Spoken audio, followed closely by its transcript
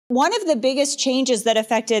One of the biggest changes that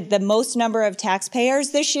affected the most number of taxpayers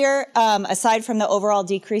this year, aside from the overall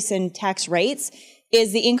decrease in tax rates,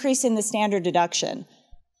 is the increase in the standard deduction.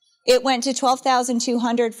 It went to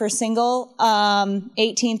 $12,200 for single,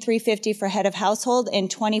 $18,350 for head of household, and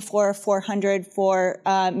 $24,400 for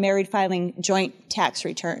married filing joint tax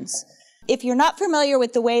returns. If you're not familiar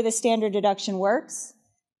with the way the standard deduction works,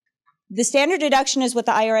 the standard deduction is what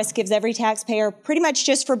the IRS gives every taxpayer pretty much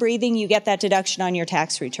just for breathing. You get that deduction on your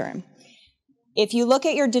tax return. If you look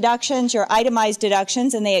at your deductions, your itemized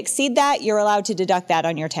deductions, and they exceed that, you're allowed to deduct that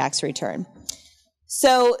on your tax return.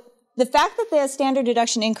 So the fact that the standard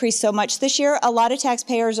deduction increased so much this year, a lot of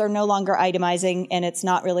taxpayers are no longer itemizing, and it's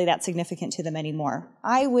not really that significant to them anymore.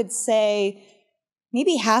 I would say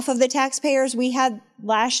maybe half of the taxpayers we had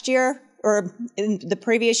last year or in the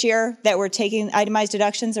previous year that were taking itemized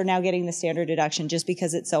deductions are now getting the standard deduction just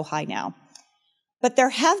because it's so high now. But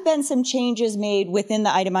there have been some changes made within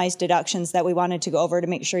the itemized deductions that we wanted to go over to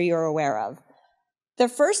make sure you're aware of. The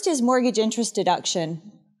first is mortgage interest deduction.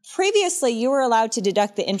 Previously, you were allowed to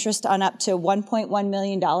deduct the interest on up to $1.1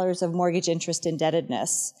 million of mortgage interest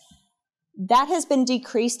indebtedness. That has been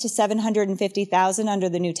decreased to $750,000 under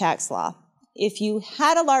the new tax law. If you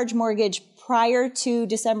had a large mortgage prior to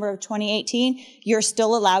December of 2018, you're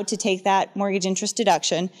still allowed to take that mortgage interest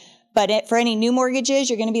deduction. But for any new mortgages,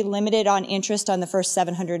 you're going to be limited on interest on the first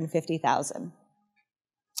 $750,000.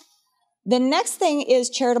 The next thing is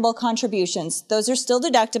charitable contributions. Those are still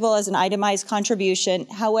deductible as an itemized contribution.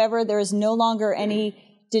 However, there is no longer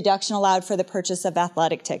any deduction allowed for the purchase of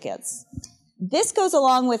athletic tickets. This goes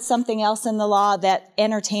along with something else in the law that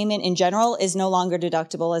entertainment in general is no longer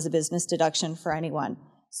deductible as a business deduction for anyone.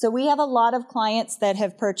 So we have a lot of clients that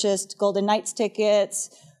have purchased Golden Knights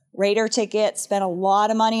tickets, Raider tickets, spent a lot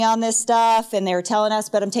of money on this stuff, and they were telling us,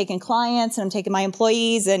 but I'm taking clients and I'm taking my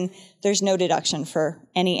employees, and there's no deduction for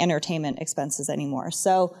any entertainment expenses anymore.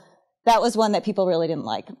 So that was one that people really didn't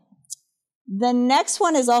like. The next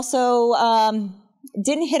one is also,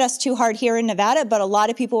 didn't hit us too hard here in Nevada, but a lot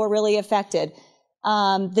of people were really affected.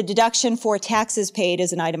 The deduction for taxes paid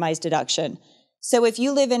is an itemized deduction. So if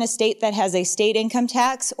you live in a state that has a state income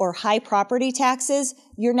tax or high property taxes,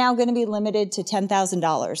 you're now going to be limited to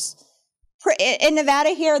 $10,000. In Nevada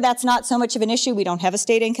here, that's not so much of an issue. We don't have a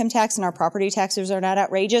state income tax and our property taxes are not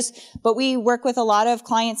outrageous, but we work with a lot of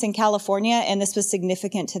clients in California, and this was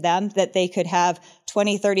significant to them that they could have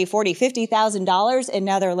 $20,000, $30,000, $40,000, $50,000, and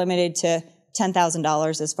now they're limited to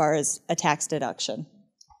 $10,000 as far as a tax deduction.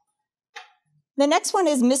 The next one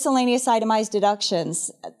is miscellaneous itemized deductions.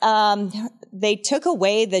 They took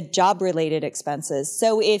away the job-related expenses.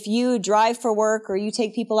 So if you drive for work or you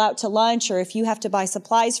take people out to lunch or if you have to buy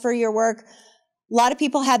supplies for your work, a lot of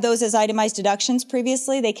people had those as itemized deductions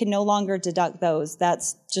previously. They can no longer deduct those.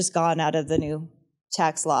 That's just gone out of the new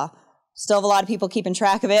tax law. Still have a lot of people keeping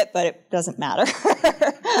track of it, but it doesn't matter.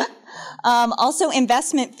 Also,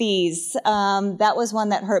 investment fees. That was one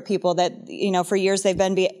that hurt people that, for years they've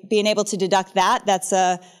been being able to deduct that. That's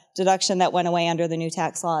a deduction that went away under the new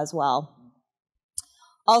tax law as well.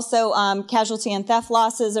 Also, casualty and theft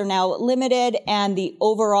losses are now limited, and the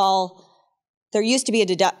overall, there used to be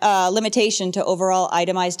a limitation to overall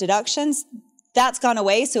itemized deductions. That's gone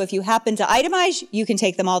away, so if you happen to itemize, you can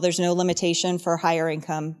take them all. There's no limitation for higher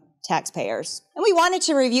income taxpayers. And we wanted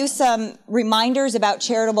to review some reminders about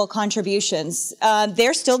charitable contributions.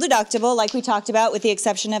 They're still deductible, like we talked about, with the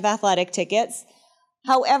exception of athletic tickets.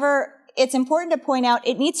 However, it's important to point out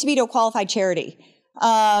it needs to be to a qualified charity.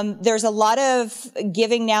 There's a lot of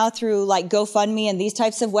giving now through like GoFundMe and these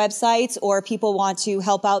types of websites, or people want to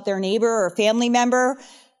help out their neighbor or family member.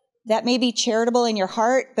 That may be charitable in your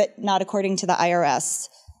heart, but not according to the IRS.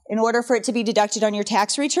 In order for it to be deducted on your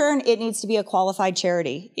tax return, it needs to be a qualified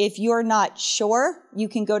charity. If you're not sure, you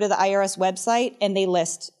can go to the IRS website and they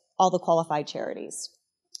list all the qualified charities.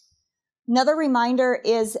 Another reminder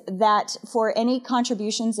is that for any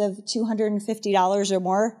contributions of $250 or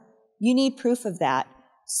more, you need proof of that.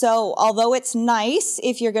 So although it's nice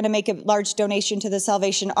if you're going to make a large donation to the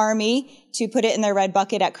Salvation Army to put it in their red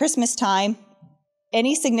bucket at Christmas time,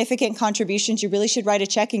 any significant contributions, you really should write a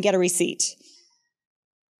check and get a receipt.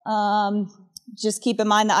 Just keep in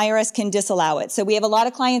mind the IRS can disallow it. So we have a lot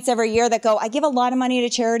of clients every year that go, I give a lot of money to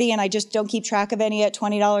charity and I just don't keep track of any at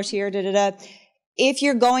 $20 here, da-da-da. If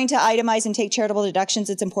you're going to itemize and take charitable deductions,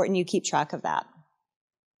 it's important you keep track of that.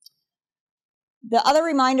 The other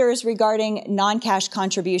reminder is regarding non-cash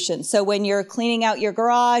contributions. So when you're cleaning out your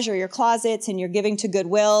garage or your closets and you're giving to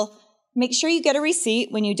Goodwill, make sure you get a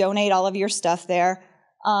receipt when you donate all of your stuff there.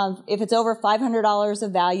 If it's over $500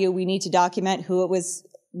 of value, we need to document who it was.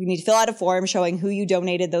 We need to fill out a form showing who you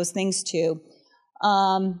donated those things to.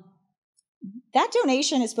 That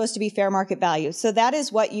donation is supposed to be fair market value. So that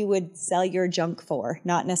is what you would sell your junk for,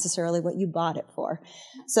 not necessarily what you bought it for.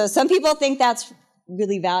 So some people think that's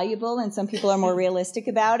really valuable, and some people are more realistic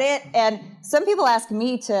about it. And some people ask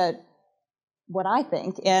me to what I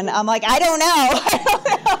think, and I'm like, I don't know. I don't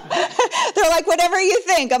know. They're like, whatever you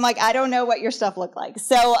think. I'm like, I don't know what your stuff look like.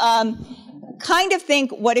 So kind of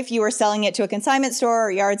think, what if you were selling it to a consignment store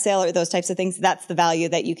or yard sale or those types of things? That's the value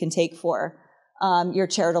that you can take for your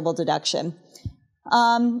charitable deduction.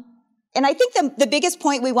 And I think the biggest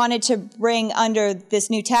point we wanted to bring under this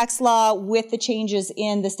new tax law with the changes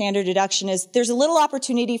in the standard deduction is there's a little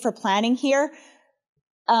opportunity for planning here.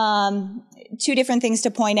 Two different things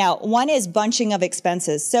to point out. One is bunching of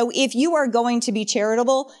expenses. So if you are going to be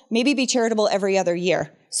charitable, maybe be charitable every other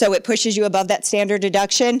year. So it pushes you above that standard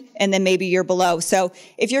deduction, and then maybe you're below. So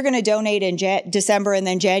if you're going to donate in December and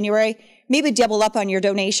then January, maybe double up on your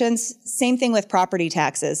donations. Same thing with property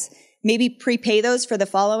taxes. Maybe prepay those for the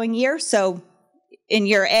following year. So in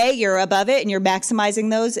year A, you're above it and you're maximizing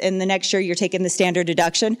those, and the next year you're taking the standard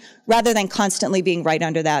deduction rather than constantly being right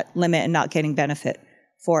under that limit and not getting benefit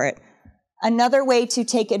for it. Another way to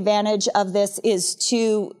take advantage of this is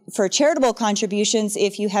for charitable contributions,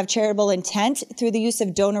 if you have charitable intent, through the use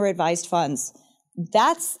of donor-advised funds.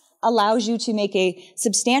 That allows you to make a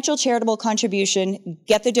substantial charitable contribution,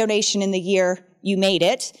 get the donation in the year you made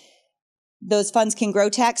it. Those funds can grow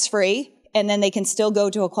tax-free, and then they can still go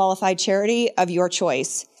to a qualified charity of your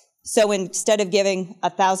choice. So instead of giving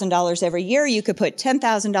 $1,000 every year, you could put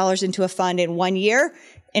 $10,000 into a fund in 1 year,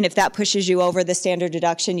 and if that pushes you over the standard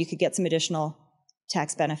deduction, you could get some additional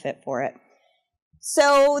tax benefit for it.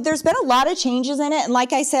 So there's been a lot of changes in it, and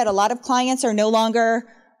like I said, a lot of clients are no longer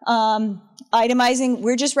itemizing.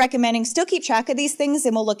 We're just recommending still keep track of these things,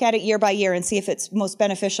 and we'll look at it year by year and see if it's most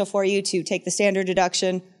beneficial for you to take the standard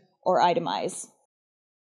deduction or itemize.